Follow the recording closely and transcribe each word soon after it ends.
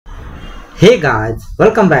Hey guys,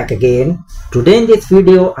 welcome back again. Today in this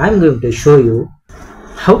video I am going to show you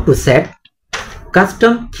how to set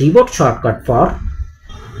custom keyboard shortcut for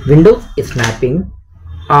Windows snapping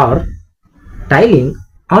or tiling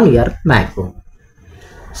on your MacBook.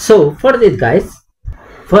 So for this guys,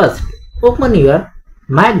 first open your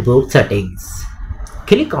MacBook settings.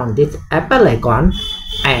 Click on this Apple icon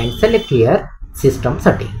and select your system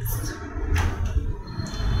settings.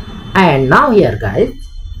 And now here guys,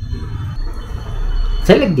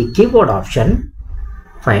 select the keyboard option,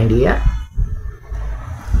 find here,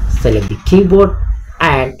 select the keyboard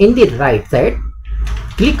and in the right side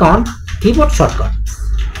click on keyboard shortcuts.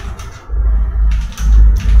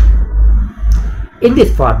 In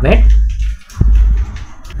this format,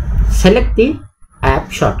 select the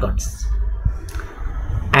app shortcuts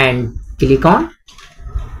and click on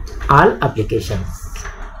all applications.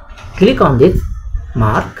 Click on this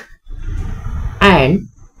mark and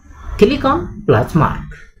click on plus mark.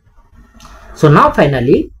 So now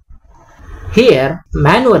finally here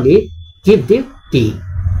manually give the key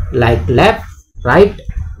like left, right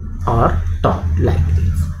or top like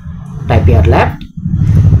this. Type here left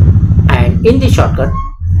and in the shortcut,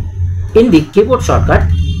 in the keyboard shortcut,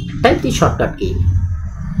 type the shortcut key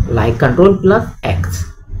like Ctrl plus X.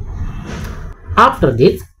 After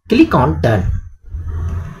this click on done.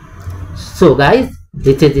 So guys,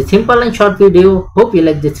 this is a simple and short video. Hope you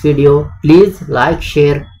like this video. Please like,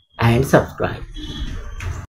 share and subscribe.